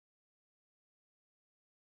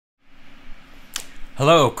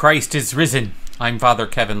Hello, Christ is risen. I'm Father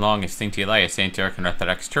Kevin Long of St. Elias Anti-Archon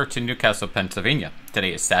Orthodox Church in Newcastle, Pennsylvania.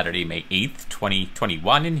 Today is Saturday, May 8th,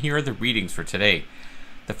 2021, and here are the readings for today.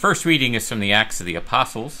 The first reading is from the Acts of the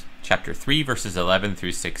Apostles, chapter 3, verses 11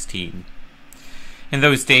 through 16. In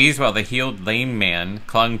those days, while the healed lame man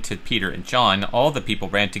clung to Peter and John, all the people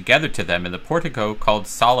ran together to them in the portico called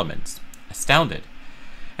Solomon's, astounded.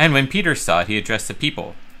 And when Peter saw it, he addressed the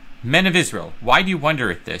people. Men of Israel, why do you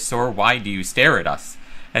wonder at this, or why do you stare at us,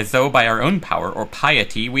 as though by our own power or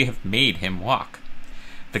piety we have made him walk?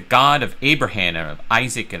 The God of Abraham and of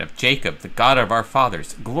Isaac and of Jacob, the God of our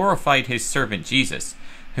fathers, glorified his servant Jesus,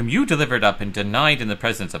 whom you delivered up and denied in the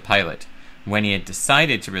presence of Pilate, when he had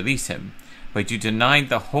decided to release him. But you denied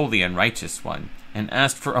the holy and righteous one, and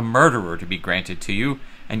asked for a murderer to be granted to you,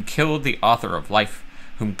 and killed the author of life,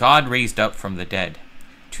 whom God raised up from the dead.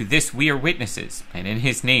 To this we are witnesses, and in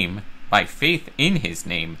his name, by faith in his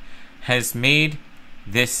name, has made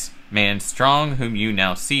this man strong whom you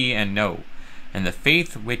now see and know. And the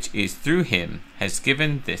faith which is through him has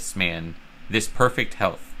given this man this perfect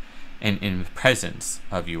health, and in the presence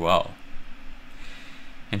of you all.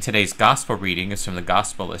 And today's gospel reading is from the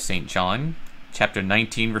Gospel of St. John, chapter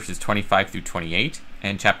 19, verses 25 through 28,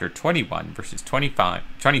 and chapter 21, verses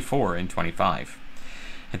 24 and 25.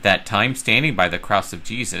 At that time, standing by the cross of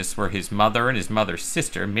Jesus were his mother and his mother's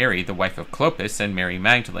sister, Mary, the wife of Clopas, and Mary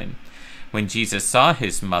Magdalene. When Jesus saw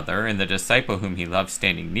his mother and the disciple whom he loved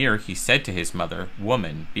standing near, he said to his mother,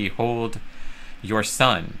 Woman, behold your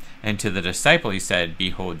son. And to the disciple he said,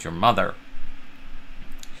 Behold your mother.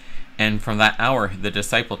 And from that hour the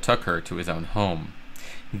disciple took her to his own home.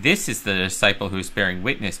 This is the disciple who is bearing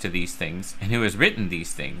witness to these things, and who has written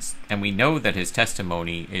these things, and we know that his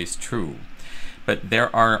testimony is true. But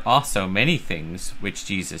there are also many things which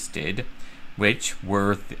Jesus did, which,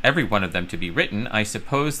 were every one of them to be written, I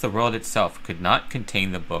suppose the world itself could not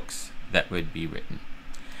contain the books that would be written.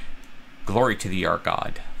 Glory to thee, our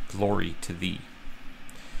God. Glory to thee.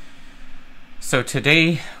 So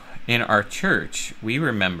today in our church, we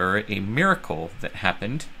remember a miracle that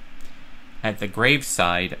happened at the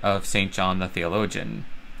graveside of St. John the Theologian.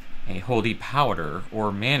 A holy powder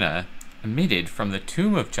or manna emitted from the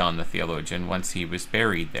tomb of John the Theologian once he was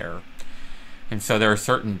buried there. And so there are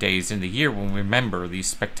certain days in the year when we remember these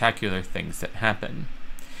spectacular things that happen.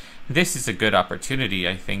 This is a good opportunity,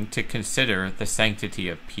 I think, to consider the sanctity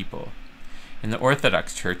of people. In the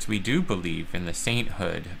Orthodox Church, we do believe in the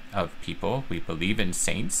sainthood of people. We believe in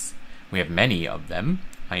saints. We have many of them.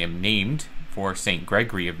 I am named for St.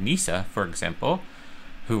 Gregory of Nyssa, for example,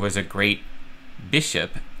 who was a great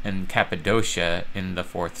bishop in Cappadocia in the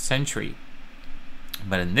 4th century.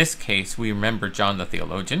 But in this case, we remember John the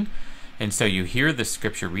Theologian, and so you hear the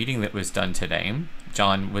scripture reading that was done today.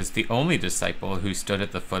 John was the only disciple who stood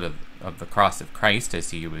at the foot of the cross of Christ as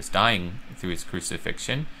he was dying through his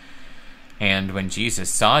crucifixion. And when Jesus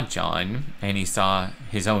saw John, and he saw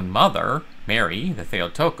his own mother, Mary, the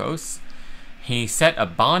Theotokos, he set a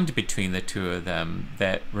bond between the two of them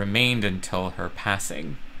that remained until her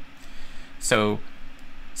passing. So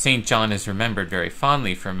St. John is remembered very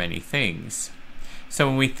fondly for many things. So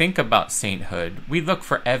when we think about sainthood, we look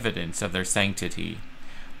for evidence of their sanctity.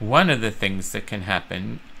 One of the things that can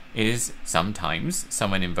happen is sometimes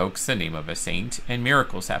someone invokes the name of a saint and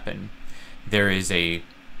miracles happen. There is a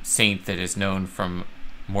saint that is known from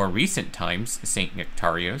more recent times, Saint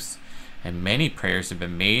Nectarios, and many prayers have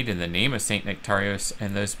been made in the name of Saint Nectarios,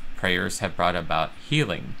 and those prayers have brought about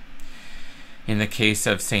healing. In the case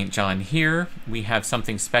of St. John here, we have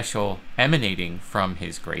something special emanating from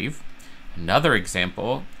his grave. Another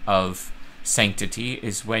example of sanctity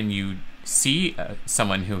is when you see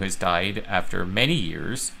someone who has died after many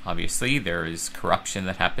years. Obviously, there is corruption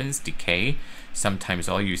that happens, decay. Sometimes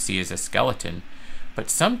all you see is a skeleton.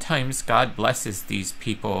 But sometimes God blesses these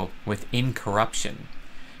people with incorruption.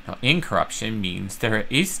 Now, incorruption means there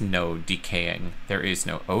is no decaying. There is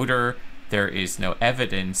no odor. There is no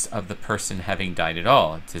evidence of the person having died at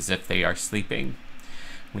all. It's as if they are sleeping.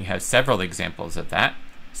 We have several examples of that.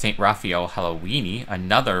 St. Raphael Halloweeni,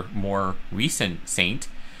 another more recent saint,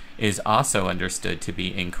 is also understood to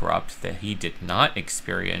be incorrupt, that he did not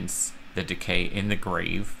experience the decay in the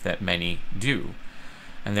grave that many do.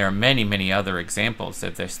 And there are many, many other examples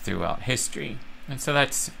of this throughout history. And so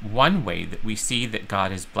that's one way that we see that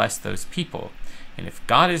God has blessed those people. And if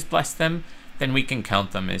God has blessed them, then we can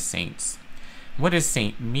count them as saints. What does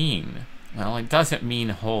saint mean? Well, it doesn't mean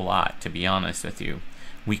a whole lot, to be honest with you.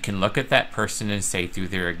 We can look at that person and say through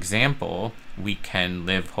their example, we can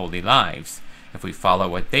live holy lives. If we follow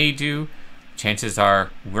what they do, chances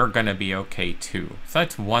are we're going to be okay too. So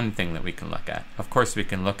that's one thing that we can look at. Of course, we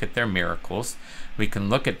can look at their miracles. We can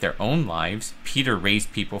look at their own lives. Peter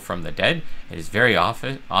raised people from the dead. It is very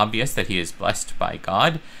obvious that he is blessed by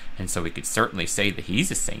God, and so we could certainly say that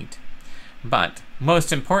he's a saint. But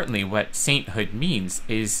most importantly, what sainthood means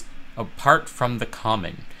is apart from the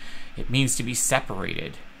common. It means to be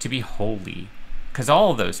separated, to be holy, because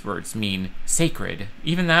all of those words mean sacred.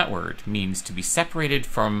 Even that word means to be separated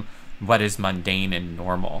from what is mundane and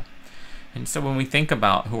normal. And so when we think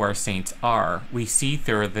about who our saints are, we see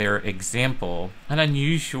through their example an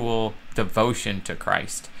unusual devotion to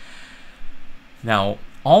Christ. Now,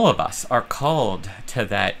 all of us are called to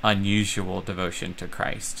that unusual devotion to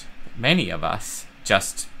Christ. Many of us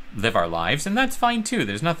just live our lives, and that's fine too.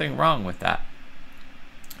 There's nothing wrong with that.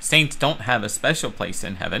 Saints don't have a special place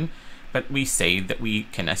in heaven, but we say that we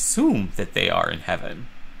can assume that they are in heaven.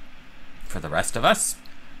 For the rest of us,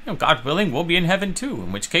 God willing, we'll be in heaven too,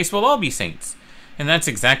 in which case we'll all be saints. And that's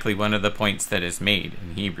exactly one of the points that is made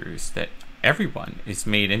in Hebrews, that everyone is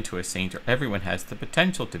made into a saint, or everyone has the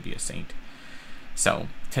potential to be a saint. So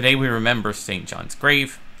today we remember St. John's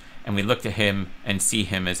grave, and we look to him and see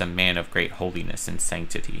him as a man of great holiness and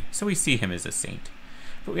sanctity. So we see him as a saint.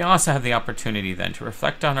 But we also have the opportunity then to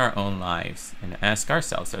reflect on our own lives and ask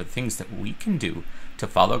ourselves, are there things that we can do to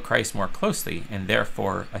follow Christ more closely and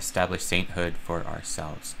therefore establish sainthood for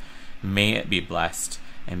ourselves? May it be blessed,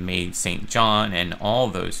 and may St. John and all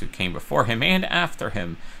those who came before him and after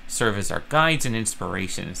him serve as our guides and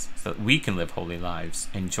inspirations so that we can live holy lives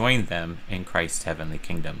and join them in Christ's heavenly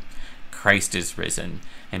kingdom. Christ is risen,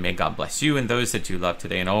 and may God bless you and those that you love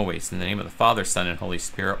today and always. In the name of the Father, Son, and Holy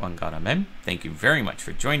Spirit, one God, amen. Thank you very much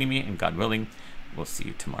for joining me, and God willing, we'll see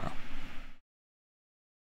you tomorrow.